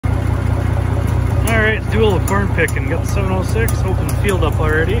Alright, let's do a little corn picking. Got the 706, open the field up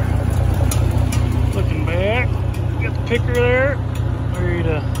already. Looking back, got the picker there, ready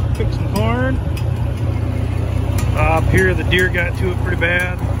to pick some corn. Up here the deer got to it pretty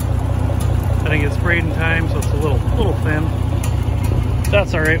bad. I think it's sprayed in time, so it's a little thin.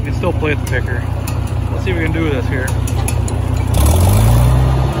 That's alright, we can still play with the picker. Let's see what we can do with this here.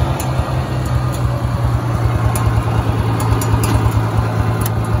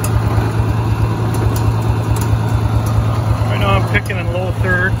 Right now I'm picking in low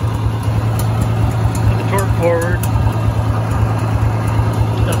third. Put the torque forward.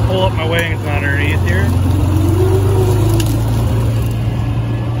 Gotta pull up my wagons underneath here.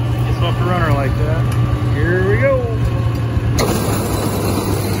 Just off the runner like that. Here we go.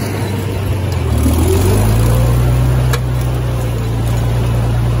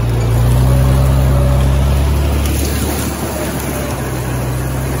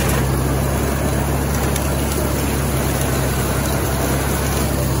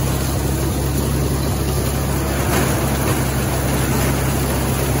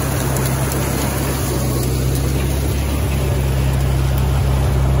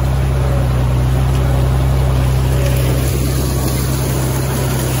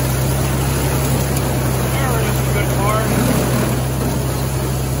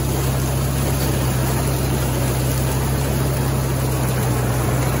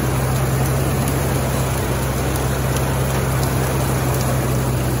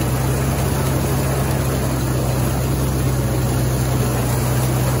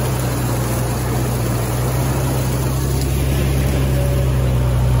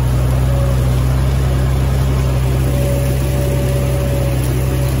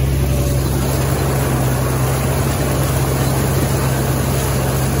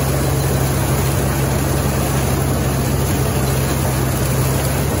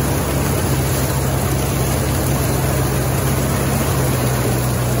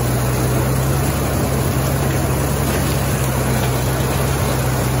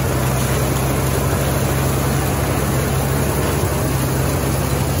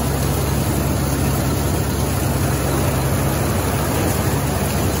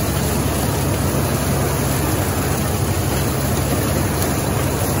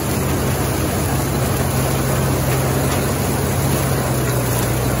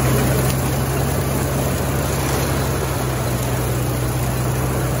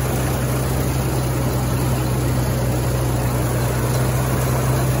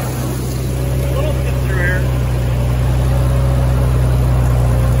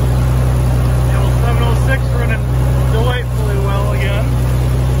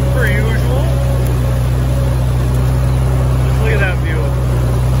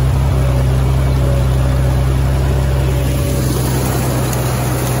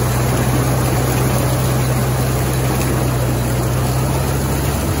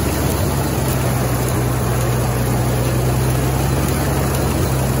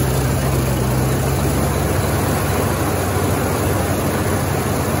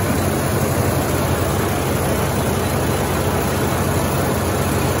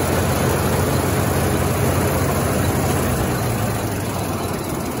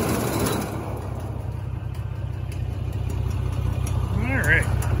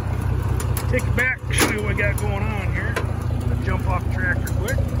 Take it back, show you what we got going on here. I'm gonna jump off the tractor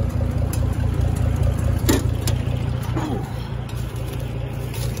quick. Ooh.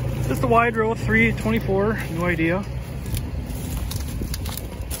 Just a wide row, 324, no idea.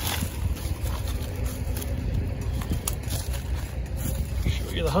 Show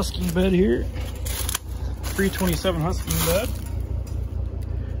you the husking bed here. 327 husking bed.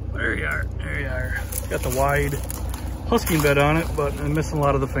 There you are, there you are. It's got the wide husking bed on it, but I'm missing a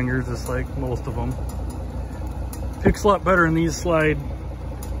lot of the fingers, just like most of them. Picks a lot better in these slide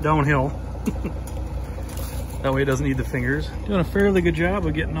downhill. That way it doesn't need the fingers. Doing a fairly good job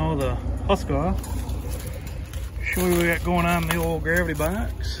of getting all the husk off. Show you what we got going on in the old gravity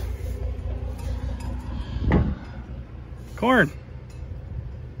box. Corn.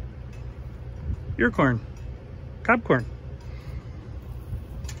 Your corn. Cob corn.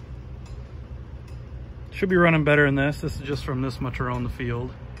 Should be running better than this. This is just from this much around the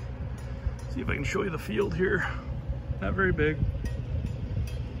field. See if I can show you the field here. Not very big.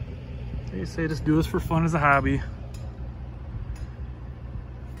 They say just do this for fun as a hobby.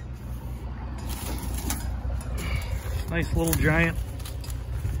 Nice little giant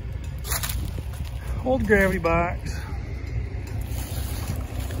old gravity box.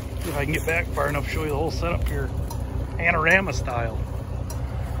 See if I can get back far enough to show you the whole setup here. Panorama style.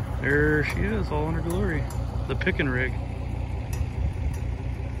 There she is, all in her glory. The picking rig.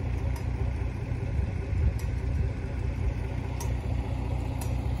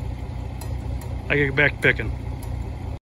 I get back picking.